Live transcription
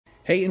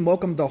Hey, and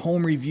welcome to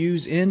Home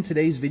Reviews. In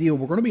today's video,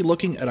 we're going to be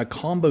looking at a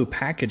combo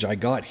package I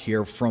got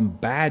here from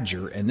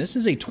Edger, and this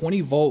is a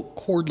 20-volt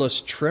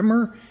cordless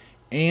trimmer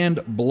and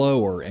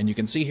blower. And you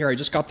can see here, I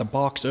just got the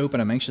box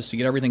open. I'm anxious to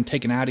get everything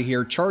taken out of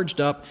here, charged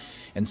up,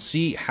 and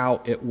see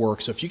how it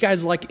works. So if you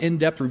guys like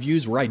in-depth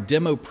reviews where I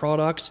demo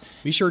products,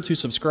 be sure to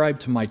subscribe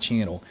to my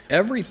channel.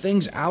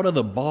 Everything's out of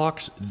the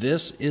box.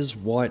 This is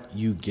what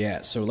you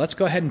get. So let's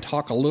go ahead and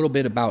talk a little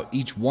bit about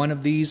each one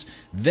of these.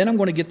 Then I'm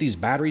going to get these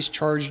batteries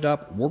charged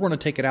up. We're going to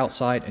take it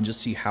outside and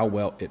just see how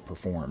well it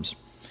performs.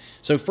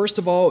 So first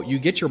of all, you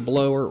get your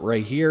blower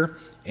right here,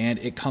 and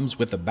it comes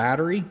with a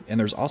battery, and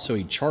there's also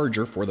a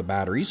charger for the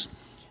batteries.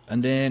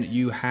 And then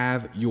you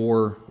have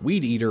your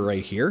weed eater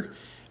right here.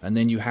 And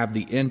then you have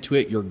the end to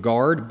it, your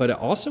guard, but it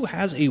also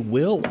has a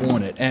wheel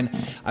on it. And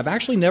I've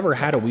actually never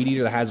had a weed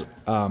eater that has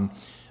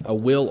a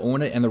wheel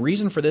on it. And the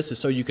reason for this is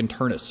so you can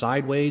turn it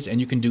sideways and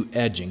you can do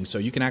edging. So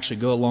you can actually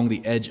go along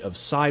the edge of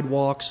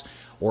sidewalks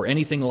or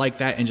anything like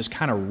that and just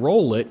kind of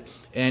roll it.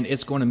 And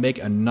it's going to make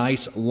a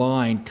nice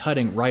line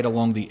cutting right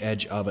along the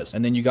edge of it.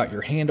 And then you got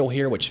your handle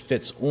here, which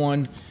fits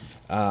on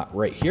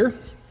right here.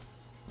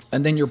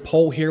 And then your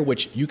pole here,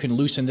 which you can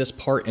loosen this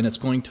part and it's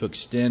going to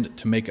extend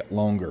to make it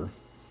longer.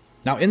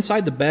 Now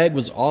inside the bag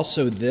was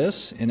also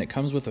this, and it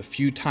comes with a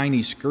few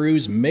tiny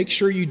screws. Make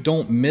sure you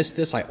don't miss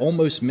this. I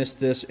almost missed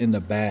this in the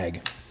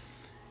bag.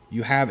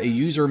 You have a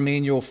user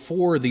manual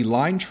for the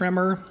line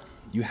trimmer.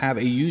 You have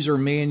a user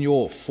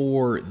manual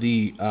for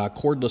the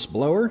cordless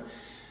blower.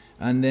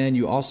 And then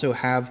you also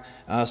have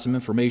some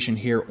information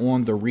here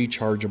on the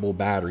rechargeable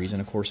batteries. And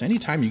of course,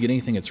 anytime you get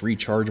anything that's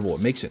rechargeable, it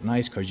makes it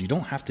nice because you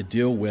don't have to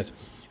deal with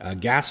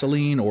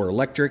gasoline or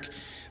electric.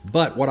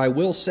 But what I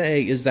will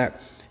say is that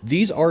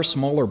these are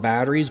smaller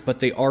batteries, but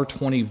they are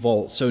 20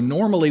 volts. So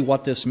normally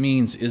what this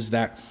means is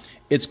that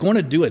it's going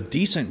to do a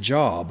decent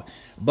job,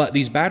 but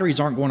these batteries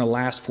aren't going to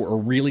last for a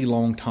really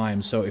long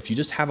time. So if you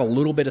just have a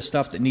little bit of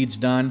stuff that needs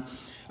done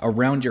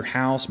around your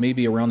house,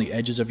 maybe around the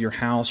edges of your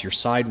house, your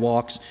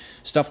sidewalks,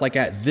 stuff like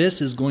that,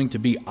 this is going to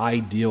be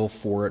ideal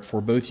for it, for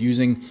both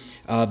using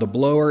the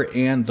blower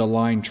and the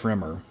line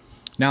trimmer.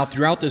 Now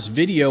throughout this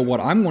video, what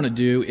I'm going to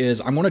do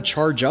is I'm going to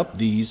charge up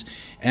these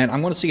and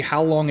I'm going to see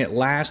how long it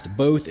lasts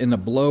both in the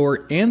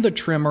blower and the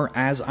trimmer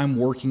as I'm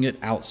working it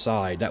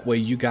outside. That way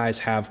you guys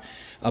have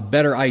a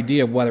better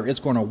idea of whether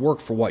it's going to work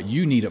for what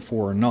you need it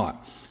for or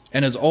not.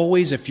 And as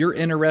always, if you're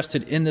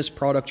interested in this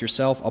product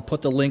yourself, I'll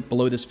put the link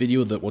below this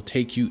video that will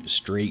take you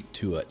straight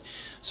to it.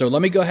 So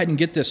let me go ahead and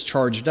get this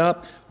charged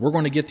up. We're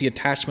going to get the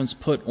attachments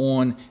put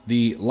on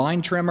the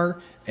line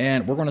trimmer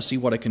and we're going to see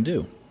what it can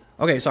do.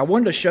 Okay, so I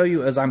wanted to show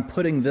you as I'm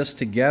putting this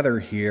together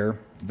here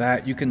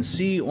that you can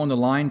see on the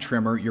line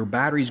trimmer, your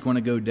battery's going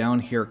to go down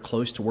here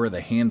close to where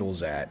the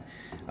handle's at.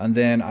 And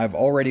then I've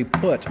already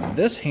put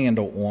this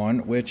handle on,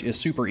 which is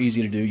super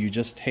easy to do. You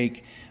just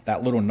take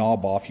that little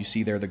knob off. You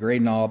see there, the gray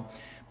knob,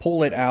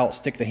 pull it out,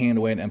 stick the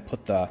handle in, and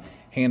put the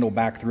handle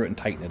back through it and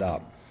tighten it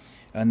up.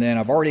 And then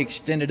I've already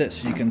extended it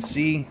so you can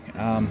see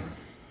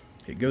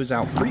it goes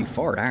out pretty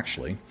far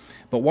actually.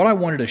 But what I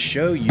wanted to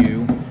show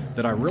you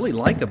that I really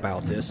like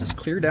about this is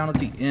clear down at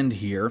the end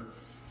here.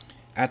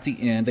 At the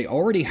end, they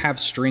already have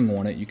string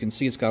on it. You can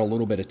see it's got a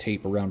little bit of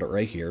tape around it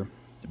right here.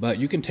 But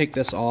you can take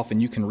this off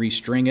and you can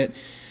restring it.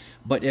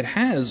 But it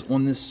has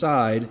on this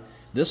side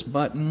this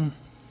button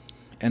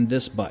and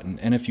this button.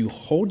 And if you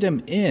hold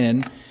them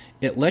in,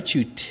 it lets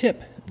you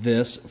tip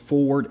this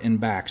forward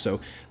and back. So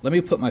let me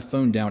put my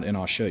phone down and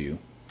I'll show you.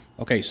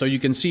 Okay, so you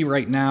can see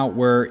right now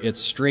where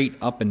it's straight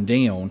up and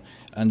down.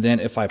 And then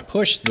if I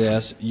push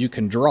this, you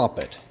can drop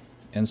it.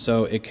 And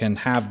so it can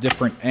have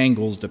different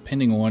angles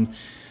depending on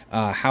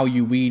how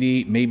you weed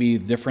eat, maybe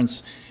the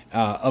difference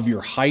of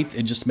your height.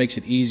 It just makes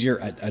it easier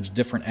at a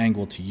different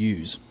angle to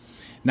use.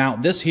 Now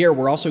this here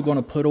we're also going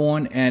to put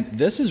on, and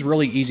this is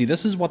really easy.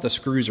 This is what the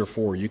screws are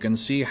for. You can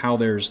see how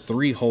there's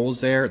 3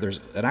 holes there.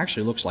 It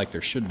actually looks like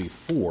there should be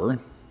 4.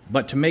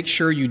 But to make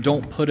sure you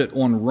don't put it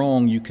on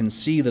wrong, you can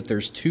see that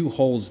there's 2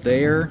 holes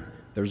there,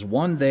 there's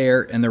 1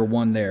 there, and there's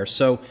 1 there.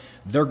 So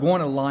they're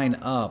going to line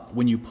up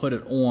when you put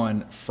it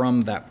on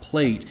from that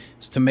plate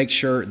to make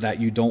sure that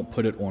you don't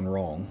put it on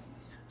wrong.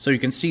 So you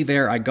can see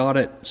there I got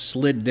it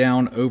slid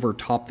down over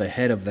top the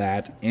head of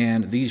that,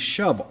 and these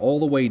shove all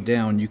the way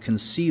down. You can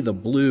see the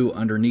blue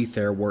underneath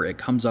there where it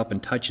comes up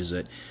and touches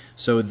it.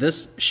 So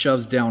this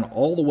shoves down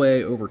all the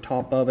way over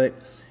top of it,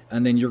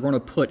 and then you're going to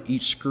put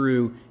each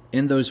screw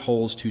in those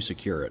holes to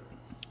secure it.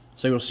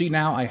 So you'll see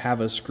now I have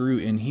a screw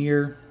in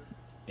here,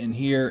 and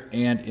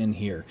in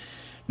here.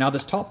 Now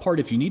this top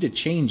part, if you need to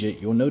change it,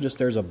 you'll notice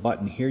there's a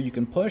button here you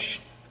can push,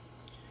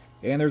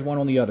 and there's one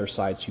on the other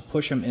side. So you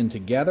push them in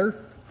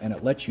together, and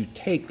it lets you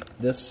take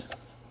this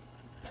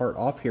part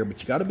off here,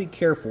 but you got to be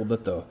careful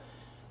that the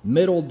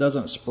middle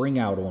doesn't spring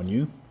out on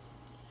you,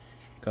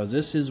 because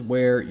this is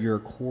where your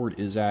cord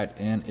is at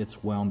and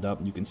it's wound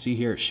up. You can see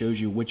here it shows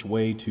you which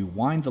way to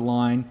wind the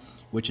line,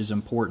 which is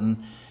important.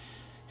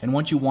 And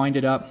once you wind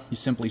it up, you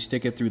simply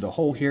stick it through the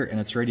hole here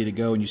and it's ready to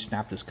go, and you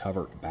snap this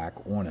cover back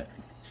on it.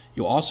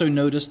 You'll also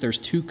notice there's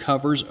two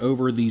covers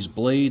over these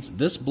blades.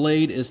 This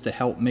blade is to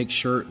help make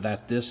sure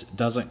that this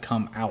doesn't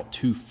come out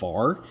too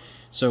far.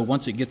 So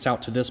once it gets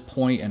out to this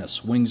point and it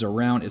swings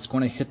around, it's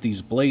going to hit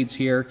these blades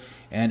here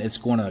and it's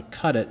going to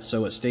cut it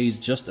so it stays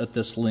just at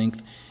this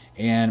length.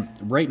 And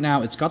right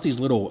now it's got these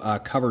little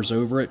covers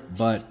over it,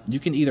 but you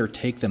can either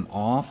take them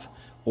off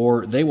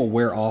or they will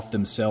wear off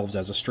themselves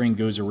as the string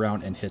goes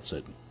around and hits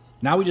it.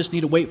 Now we just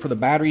need to wait for the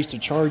batteries to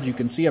charge. You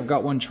can see I've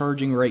got one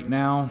charging right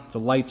now. The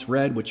light's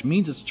red, which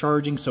means it's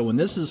charging. So when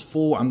this is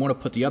full, I'm going to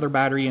put the other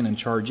battery in and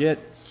charge it.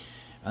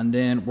 And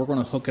then we're going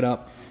to hook it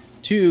up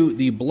to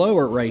the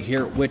blower right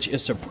here, which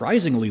is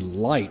surprisingly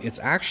light. It's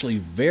actually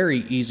very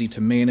easy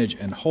to manage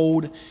and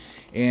hold.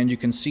 And you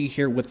can see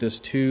here with this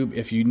tube,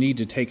 if you need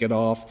to take it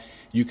off,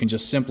 you can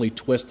just simply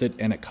twist it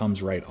and it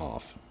comes right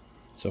off.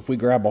 So if we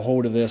grab a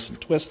hold of this and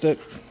twist it,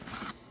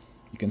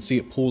 you can see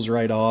it pulls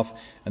right off.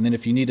 And then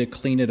if you need to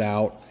clean it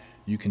out,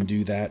 you can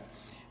do that.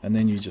 And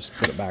then you just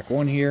put it back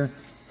on here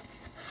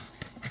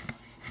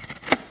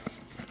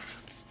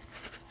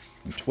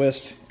and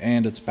twist,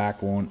 and it's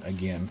back on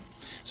again.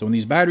 So when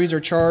these batteries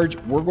are charged,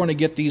 we're going to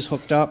get these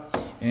hooked up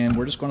and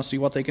we're just going to see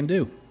what they can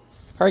do.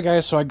 All right,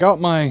 guys, so I got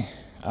my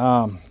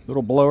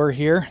little blower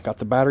here, got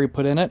the battery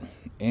put in it.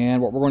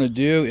 And what we're going to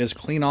do is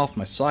clean off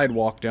my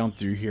sidewalk down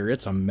through here.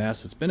 It's a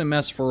mess. It's been a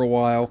mess for a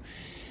while.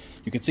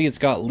 You can see it's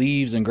got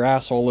leaves and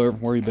grass all over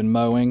where we've been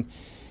mowing.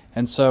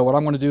 And so what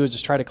I'm going to do is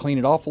just try to clean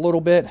it off a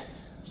little bit,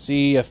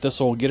 see if this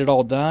will get it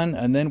all done,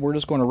 and then we're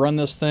just going to run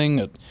this thing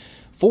at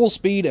full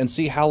speed and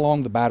see how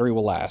long the battery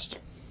will last.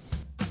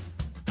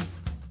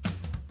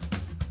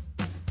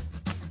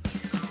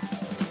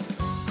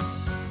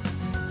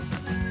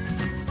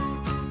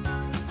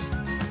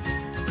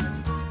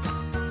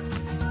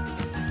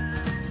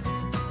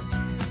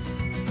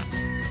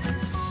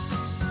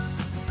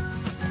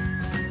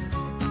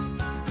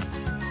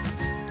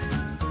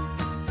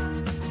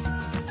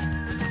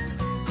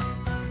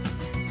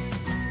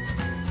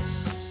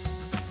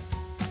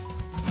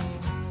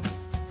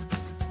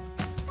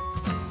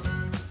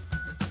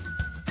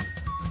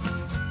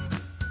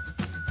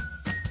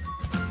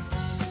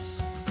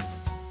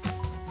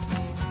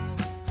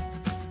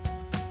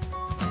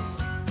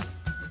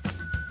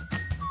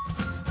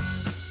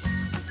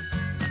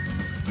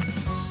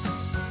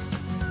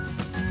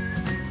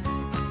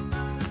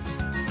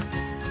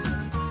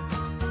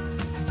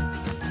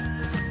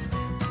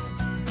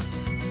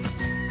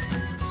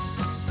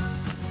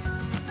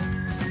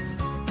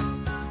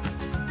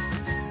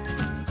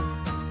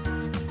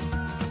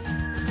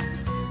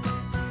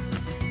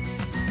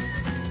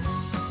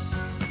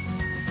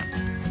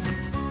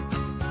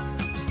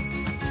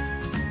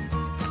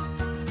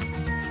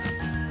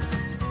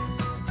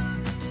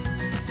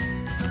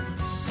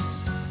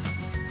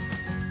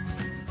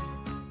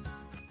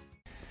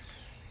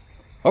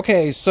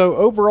 Okay, so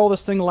overall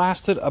this thing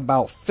lasted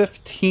about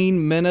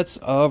 15 minutes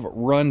of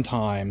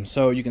runtime.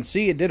 So you can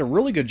see it did a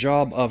really good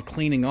job of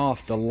cleaning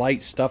off the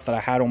light stuff that I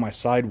had on my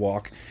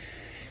sidewalk.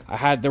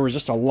 There was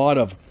just a lot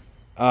of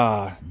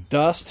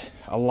dust,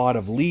 a lot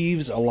of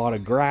leaves, a lot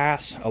of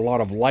grass, a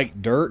lot of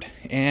light dirt,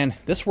 and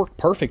this worked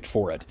perfect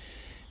for it.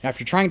 Now, if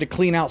you're trying to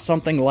clean out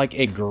something like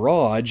a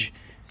garage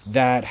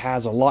that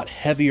has a lot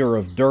heavier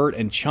of dirt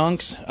and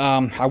chunks,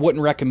 I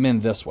wouldn't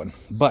recommend this one.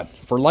 But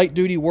for light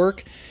duty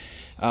work,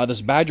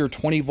 this Badger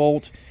 20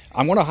 volt,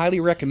 I'm going to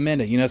highly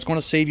recommend it. You know, it's going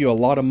to save you a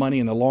lot of money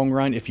in the long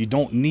run if you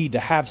don't need to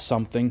have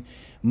something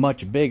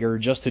much bigger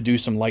just to do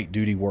some light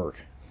duty work.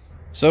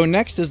 So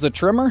next is the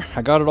trimmer.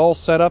 I got it all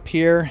set up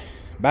here,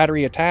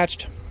 battery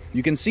attached.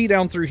 You can see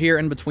down through here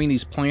in between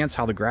these plants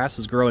how the grass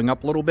is growing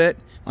up a little bit.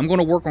 I'm going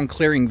to work on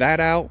clearing that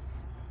out.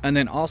 And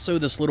then also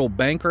this little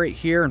bank right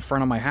here in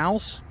front of my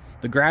house.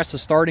 The grass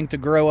is starting to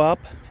grow up.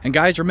 And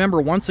guys,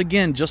 remember, once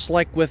again, just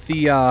like with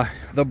the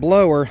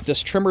blower,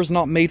 this trimmer is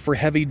not made for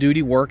heavy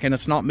duty work, and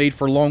it's not made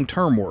for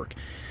long-term work.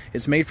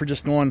 It's made for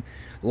just doing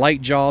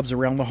light jobs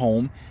around the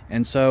home.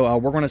 And so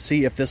we're going to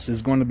see if this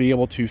is going to be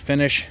able to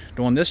finish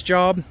doing this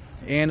job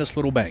and this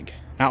little bank.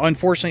 Now,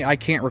 unfortunately, I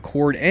can't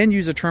record and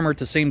use a trimmer at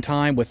the same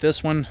time with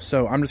this one,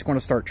 so I'm just going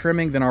to start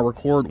trimming, then I'll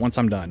record once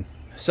I'm done.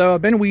 So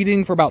I've been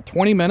weeding for about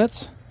 20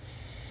 minutes.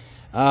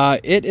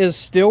 It is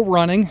still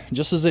running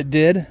just as it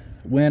did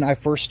when I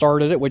first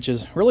started it, which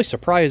is really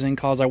surprising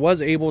because I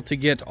was able to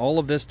get all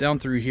of this down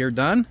through here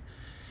done.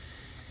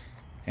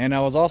 And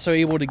I was also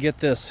able to get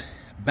this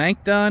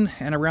bank done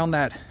and around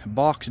that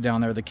box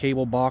down there, the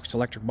cable box,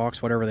 electric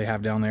box, whatever they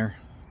have down there.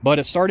 But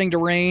it's starting to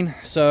rain,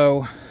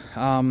 so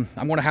I'm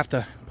going to have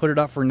to put it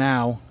up for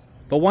now.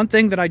 But one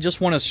thing that I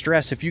just want to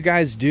stress, if you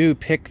guys do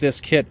pick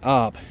this kit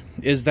up,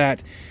 is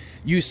that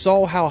you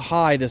saw how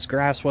high this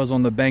grass was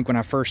on the bank when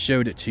I first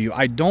showed it to you.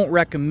 I don't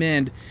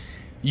recommend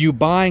you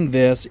buying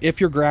this if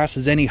your grass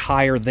is any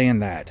higher than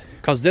that,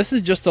 because this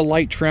is just a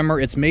light trimmer.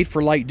 It's made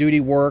for light duty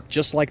work,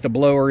 just like the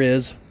blower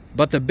is.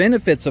 But the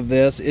benefits of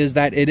this is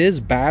that it is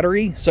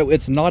battery, so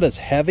it's not as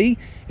heavy.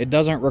 It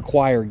doesn't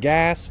require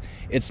gas.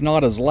 It's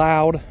not as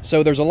loud.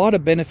 So there's a lot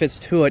of benefits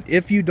to it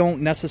if you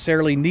don't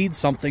necessarily need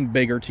something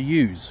bigger to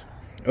use.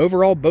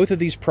 Overall, both of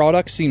these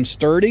products seem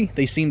sturdy,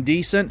 they seem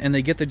decent, and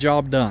they get the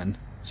job done.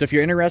 So if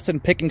you're interested in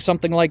picking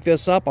something like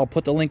this up, I'll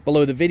put the link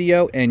below the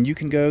video and you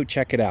can go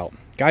check it out.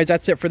 Guys,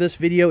 that's it for this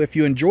video. If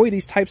you enjoy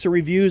these types of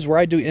reviews where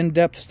I do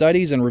in-depth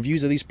studies and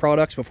reviews of these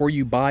products before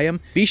you buy them,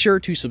 be sure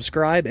to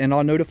subscribe and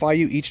I'll notify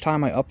you each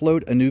time I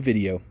upload a new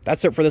video.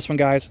 That's it for this one,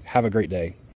 guys. Have a great day.